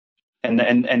 and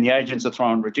the agents are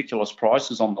throwing ridiculous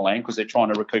prices on the land because they're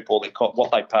trying to recoup all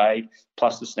what they paid,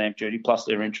 plus the stamp duty, plus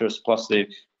their interest, plus their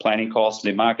planning costs,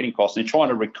 their marketing costs. They're trying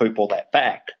to recoup all that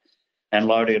back and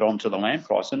load it onto the land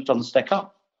price, and it doesn't stack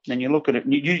up. And you look at it,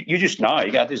 and you just know,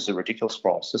 you go, this is a ridiculous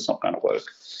price. It's not going to work.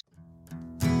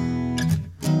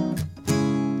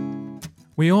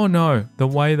 We all know the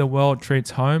way the world treats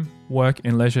home, work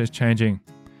and leisure is changing.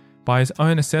 By his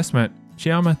own assessment,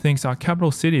 Ciarma thinks our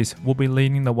capital cities will be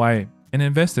leading the way, and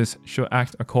investors should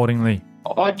act accordingly.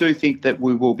 I do think that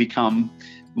we will become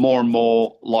more and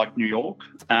more like New York.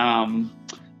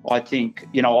 I think,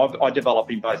 I develop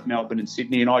in both Melbourne and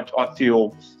Sydney, and I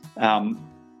feel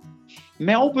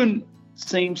Melbourne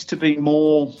seems to be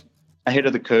more ahead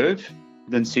of the curve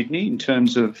than Sydney in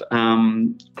terms of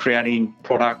creating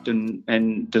product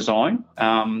and design.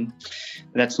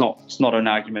 It's not an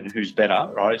argument of who's better,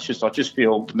 right? It's just I just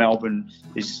feel Melbourne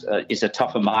is a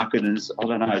tougher market, and I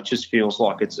don't know. It just feels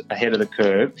like it's ahead of the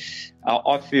curve.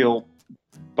 I feel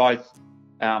both,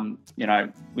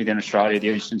 within Australia, the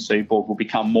Eastern Seaboard will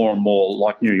become more and more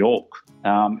like New York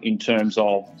in terms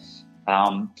of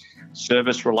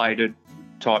service-related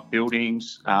type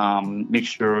buildings,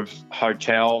 mixture of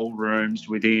hotel rooms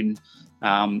within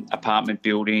apartment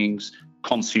buildings,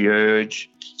 concierge.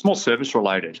 It's more service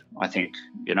related, I think,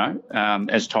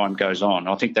 as time goes on.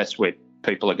 I think that's where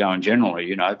people are going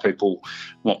generally. People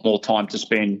want more time to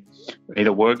spend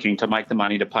either working to make the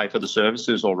money to pay for the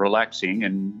services or relaxing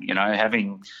and,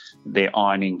 having their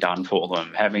ironing done for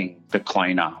them, having the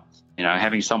cleaner,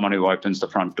 having someone who opens the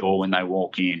front door when they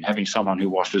walk in, having someone who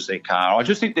washes their car. I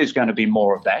just think there's going to be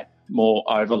more of that, more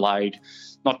overlaid,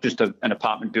 not just an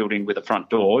apartment building with a front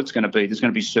door. There's going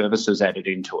to be services added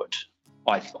into it.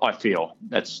 I feel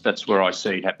that's where I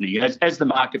see it happening. As the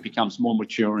market becomes more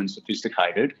mature and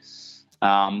sophisticated,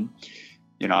 I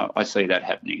see that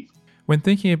happening. When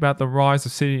thinking about the rise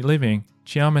of city living,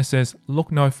 Ciarma says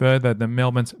look no further than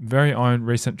Melbourne's very own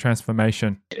recent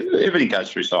transformation. Everything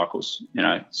goes through cycles.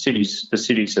 The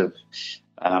cities are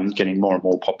getting more and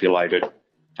more populated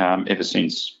ever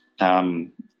since,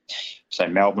 say,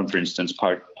 Melbourne, for instance,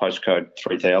 postcode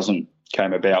 3000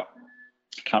 came about.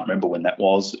 I can't remember when that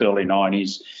was, early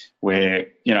 90s, where,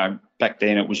 back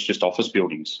then it was just office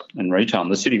buildings and retail.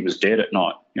 And the city was dead at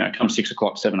night. Come 6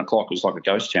 o'clock, 7 o'clock, it was like a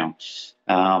ghost town.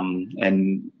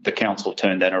 And the council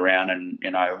turned that around and,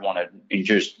 wanted to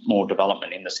induce more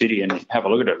development in the city, and have a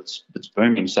look at it. It's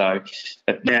booming. So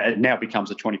it now becomes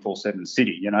a 24/7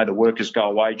 city. The workers go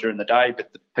away during the day,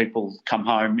 but the people come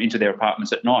home into their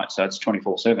apartments at night. So it's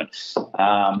 24/7.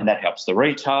 And that helps the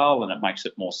retail, and it makes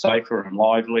it more safer and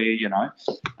lively, and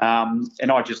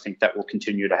I just think that will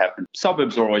continue to happen.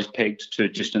 Suburbs are always pegged to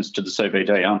distance to the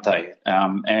CBD, aren't they?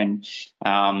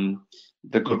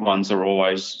 The good ones are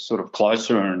always sort of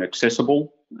closer and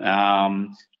accessible.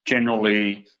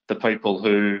 Generally, the people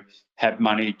who have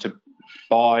money to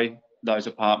buy those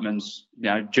apartments,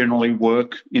 generally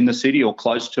work in the city or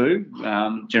close to,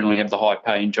 generally have the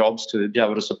high-paying jobs to be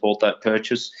able to support that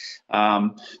purchase,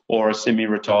 or are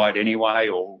semi-retired anyway,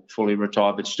 or fully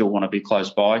retired but still want to be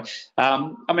close by.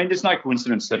 There's no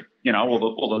coincidence that,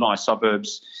 all the nice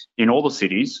suburbs in all the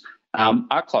cities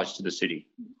are close to the city.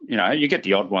 You get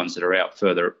the odd ones that are out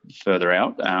further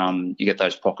out. You get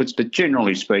those pockets, but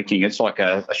generally speaking, it's like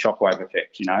a shockwave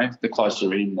effect. The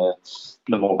closer in,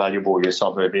 the more valuable your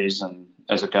suburb is, and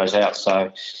as it goes out.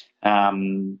 So I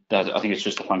think it's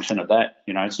just a function of that.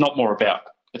 It's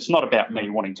not about me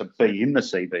wanting to be in the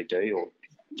CBD or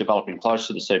developing close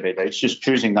to the CBD. It's just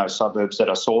choosing those suburbs that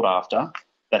are sought after,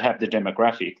 that have the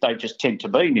demographic. They just tend to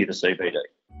be near the CBD.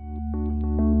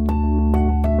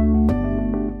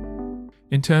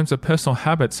 In terms of personal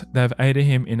habits that have aided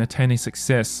him in attaining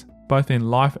success, both in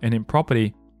life and in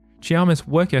property, Ciarma's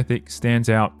work ethic stands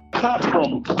out. Apart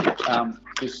from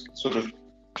just sort of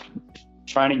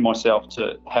training myself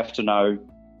to have to know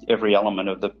every element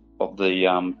of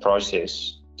the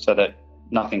process, so that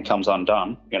nothing comes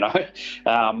undone, I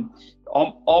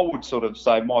would sort of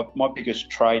say my biggest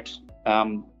trait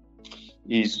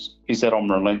is that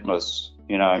I'm relentless.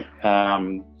 It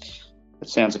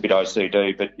sounds a bit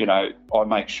OCD, but I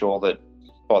make sure that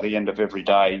by the end of every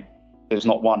day, there's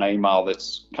not one email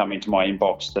that's come into my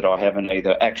inbox that I haven't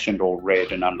either actioned or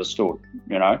read and understood.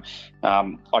 I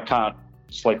can't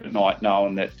sleep at night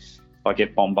knowing that I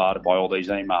get bombarded by all these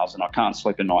emails, and I can't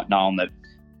sleep at night knowing that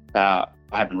I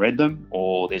haven't read them,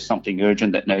 or there's something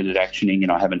urgent that needed actioning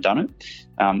and I haven't done it.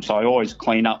 So I always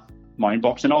clean up my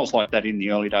inbox, and I was like that in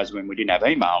the early days when we didn't have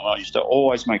email. I used to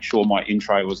always make sure my in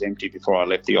tray was empty before I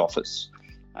left the office.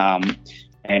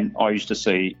 And I used to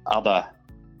see other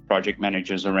project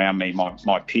managers around me,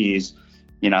 my peers,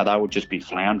 they would just be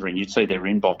floundering. You'd see their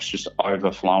inbox just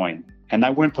overflowing, and they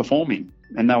weren't performing,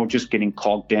 and they were just getting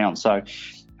clogged down. So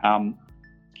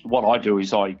what I do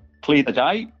is I clear the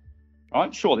day,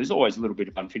 right? Sure, there's always a little bit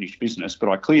of unfinished business, but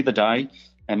I clear the day,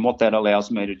 and what that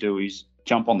allows me to do is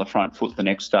jump on the front foot the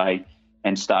next day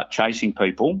and start chasing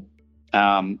people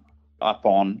up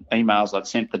on emails I'd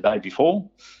sent the day before,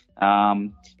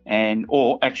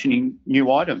 or actioning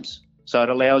new items. So it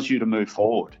allows you to move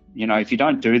forward. If you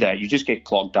don't do that, you just get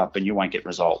clogged up and you won't get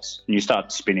results, and you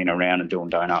start spinning around and doing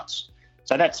donuts.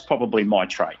 So that's probably my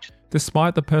trait.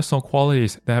 Despite the personal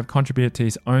qualities that have contributed to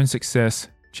his own success,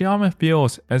 Ciarma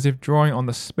feels as if drawing on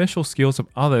the special skills of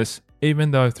others,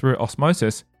 even though through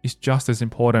osmosis, is just as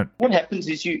important. What happens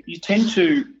is you tend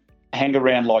to hang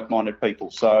around like-minded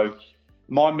people. So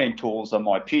my mentors are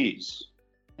my peers,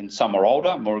 and some are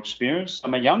older, more experienced,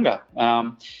 some are younger,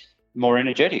 more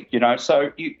energetic,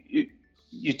 So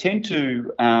you tend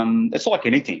to, it's like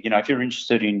anything, if you're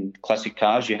interested in classic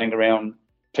cars, you hang around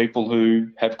people who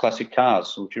have classic cars.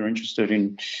 So if you're interested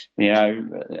in,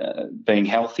 being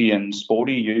healthy and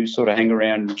sporty, you sort of hang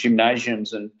around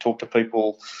gymnasiums and talk to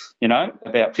people,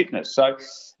 about fitness. So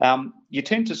you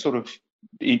tend to sort of,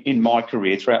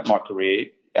 throughout my career,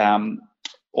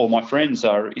 all my friends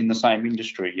are in the same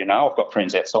industry. I've got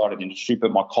friends outside of the industry,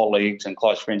 but my colleagues and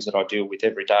close friends that I deal with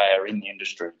every day are in the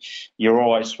industry. You're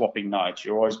always swapping notes.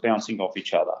 You're always bouncing off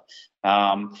each other.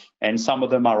 And some of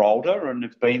them are older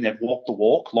and they've walked the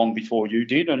walk long before you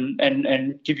did,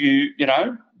 and give you,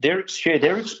 share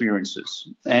their experiences.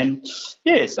 And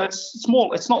yes, it's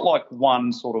not like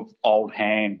one sort of old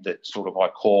hand that sort of I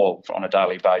call on a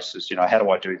daily basis, how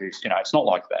do I do this? It's not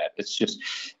like that. It's just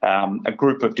a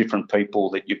group of different people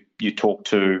that you talk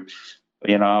to,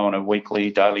 on a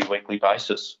weekly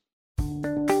basis.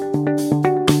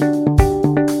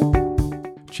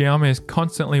 Ciarma is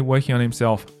constantly working on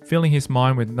himself, filling his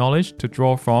mind with knowledge to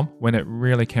draw from when it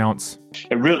really counts.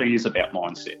 It really is about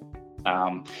mindset.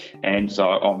 And so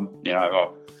I'm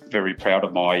very proud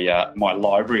of my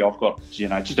library. I've got,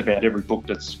 just about every book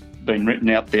that's been written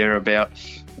out there about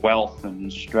wealth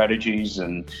and strategies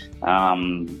and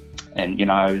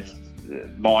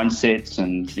mindsets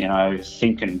and,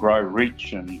 think and grow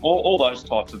rich and all those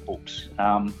types of books.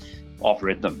 I've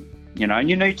read them, and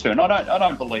you need to. And I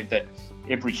don't believe that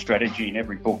every strategy in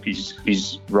every book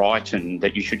is right and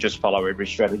that you should just follow every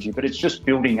strategy, but it's just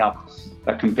building up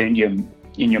a compendium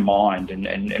in your mind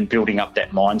and building up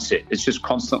that mindset. It's just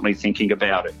constantly thinking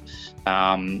about it,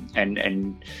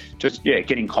 and just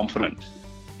getting confident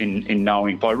in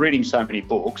knowing by reading so many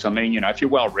books. I mean, if you're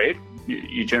well read,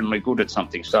 you're generally good at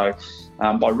something. So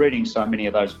by reading so many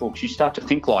of those books, you start to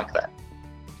think like that,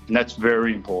 and that's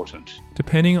very important.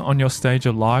 Depending on your stage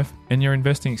of life and your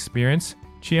investing experience,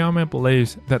 Ciarma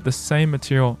believes that the same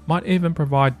material might even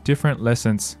provide different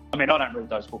lessons. I mean, I don't read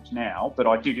those books now, but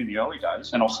I did in the early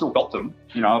days, and I've still got them.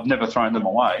 I've never thrown them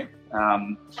away.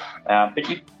 But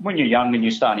when you're young and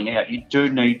you're starting out, you do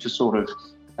need to sort of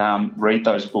read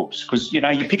those books because, you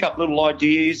pick up little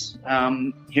ideas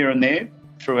here and there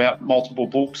throughout multiple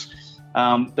books.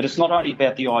 But it's not only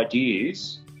about the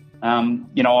ideas.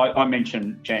 I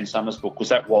mentioned Jan Summers' book because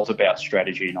that was about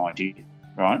strategy and idea.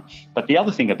 Right, but the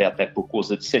other thing about that book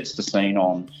was it sets the scene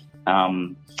on,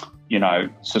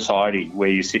 society where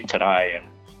you sit today and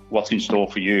what's in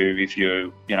store for you if you're,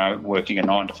 working a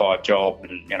 9-to-5 job,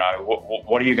 and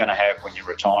what are you going to have when you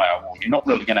retire? Well, you're not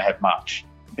really going to have much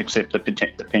except the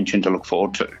pension to look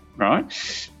forward to, right?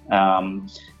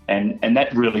 And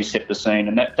that really set the scene,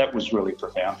 and that was really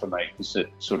profound for me because it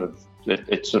sort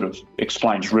of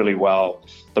explains really well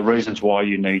the reasons why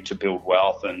you need to build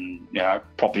wealth, and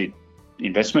property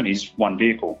investment is one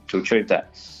vehicle to achieve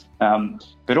that.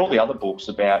 But all the other books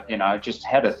about, just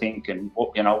how to think and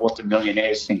what the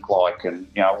millionaires think like, and,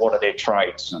 what are their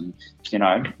traits, and,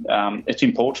 it's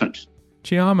important.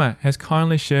 Ciarma has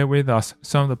kindly shared with us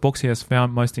some of the books he has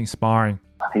found most inspiring.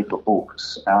 A heap of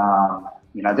books.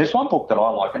 There's one book that I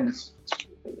like, and it's,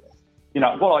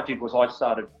 what I did was I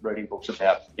started reading books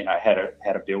about, how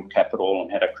to build capital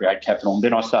and how to create capital. And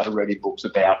then I started reading books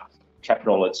about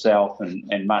capital itself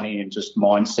and money and just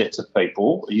mindsets of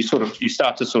people. You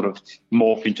start to sort of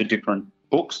morph into different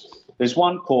books. There's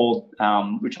one called,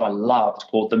 which I loved,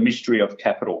 called The Mystery of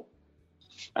Capital,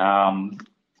 by,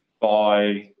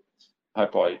 I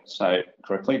hope I say it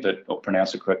correctly, or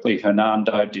pronounce it correctly,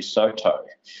 Hernando de Soto.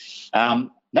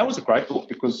 That was a great book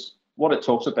because what it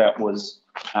talks about was,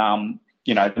 the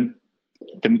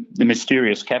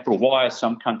mysterious capital. Why are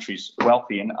some countries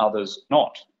wealthy and others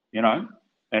not,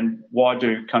 And why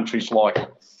do countries like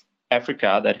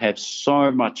Africa that have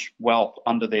so much wealth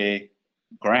under their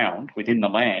ground within the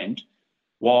land,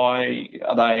 why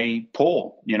are they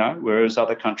poor, whereas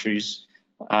other countries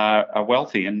are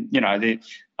wealthy? And,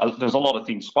 there's a lot of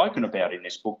things spoken about in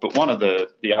this book, but one of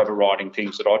the overriding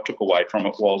things that I took away from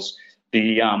it was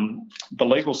the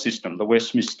legal system, the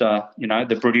Westminster,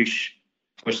 the British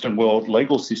Western world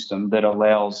legal system that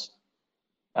allows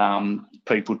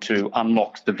people to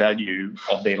unlock the value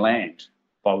of their land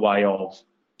by way of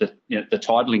the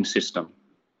titling system.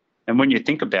 And when you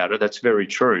think about it, that's very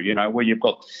true. Where you've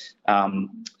got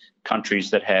countries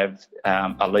that have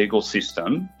a legal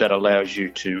system that allows you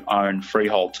to own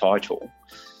freehold title,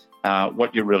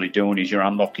 what you're really doing is you're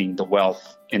unlocking the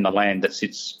wealth in the land that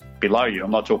sits below you. I'm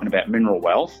not talking about mineral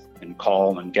wealth and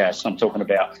coal and gas. I'm talking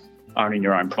about owning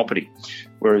your own property.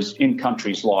 Whereas in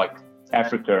countries like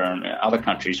Africa and other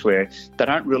countries where they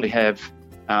don't really have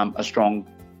a strong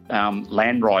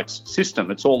land rights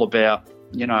system, it's all about,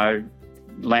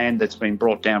 land that's been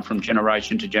brought down from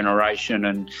generation to generation,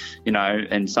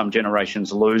 and some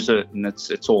generations lose it, and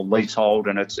it's all leasehold,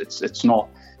 and it's not.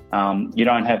 You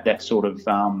don't have that sort of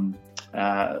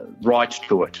right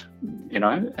to it,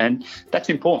 and that's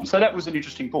important. So that was an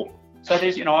interesting book. So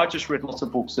there's, I just read lots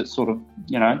of books that sort of,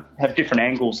 have different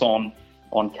angles on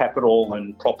capital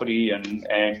and property and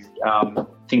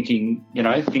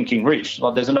thinking rich.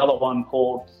 Like there's another one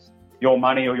called Your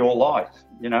Money or Your Life,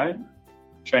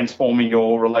 transforming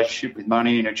your relationship with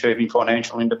money and achieving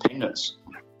financial independence.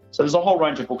 So there's a whole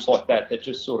range of books like that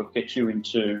just sort of get you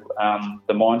into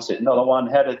the mindset. Another one,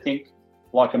 How to Think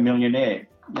Like a Millionaire,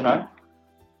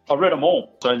 I read them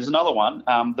all. So there's another one,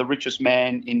 The Richest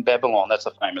Man in Babylon. That's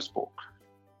a famous book.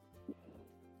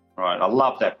 Right, I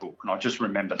love that book, and I just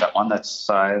remembered that one. That's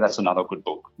another good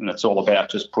book, and it's all about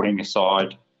just putting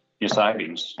aside your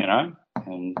savings,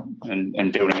 and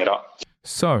building it up.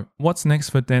 So, what's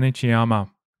next for Danny Ciarma?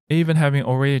 Even having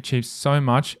already achieved so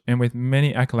much and with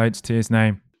many accolades to his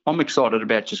name. I'm excited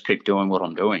about just keep doing what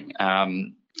I'm doing. I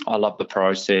love the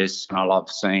process and I love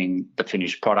seeing the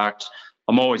finished product.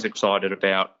 I'm always excited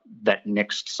about that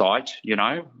next site,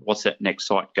 what's that next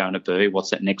site going to be? What's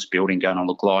that next building going to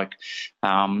look like?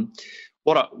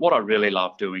 What I really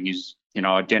love doing is,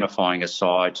 identifying a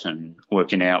site and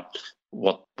working out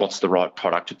what's the right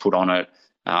product to put on it,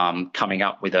 coming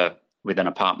up with an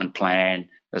apartment plan,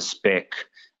 a spec,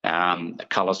 a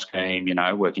colour scheme,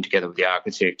 working together with the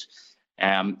architect,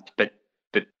 but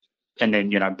and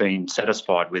then, being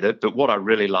satisfied with it. But what I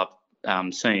really love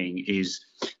seeing is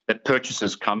that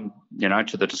purchasers come,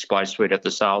 to the display suite at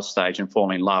the sales stage and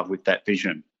fall in love with that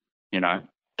vision.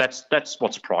 That's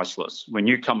what's priceless. When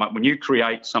you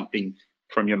create something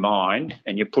from your mind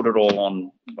and you put it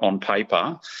all on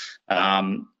paper,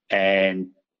 and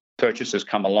purchasers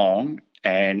come along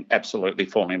and absolutely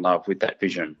fall in love with that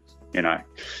vision,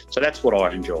 So that's what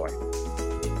I enjoy.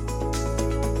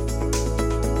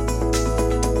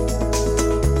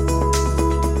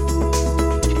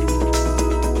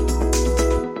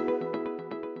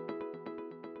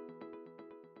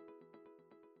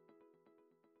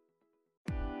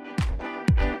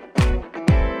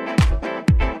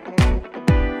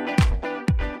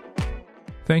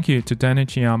 Thank you to Danny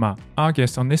Ciarma, our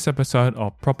guest on this episode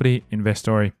of Property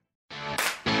Investory.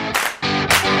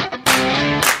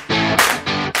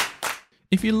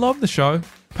 If you love the show,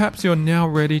 perhaps you're now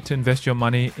ready to invest your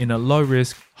money in a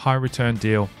low-risk, high-return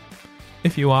deal.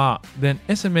 If you are, then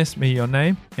SMS me your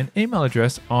name and email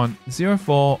address on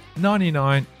 04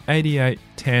 99 88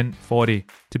 10 40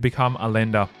 to become a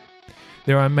lender.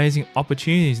 There are amazing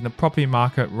opportunities in the property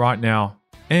market right now,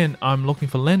 and I'm looking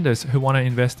for lenders who want to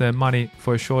invest their money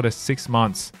for as short as 6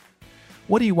 months.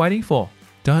 What are you waiting for?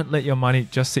 Don't let your money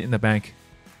just sit in the bank.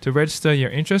 To register your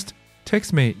interest,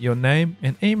 text me your name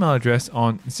and email address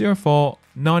on 04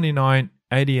 99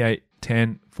 88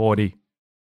 10 40.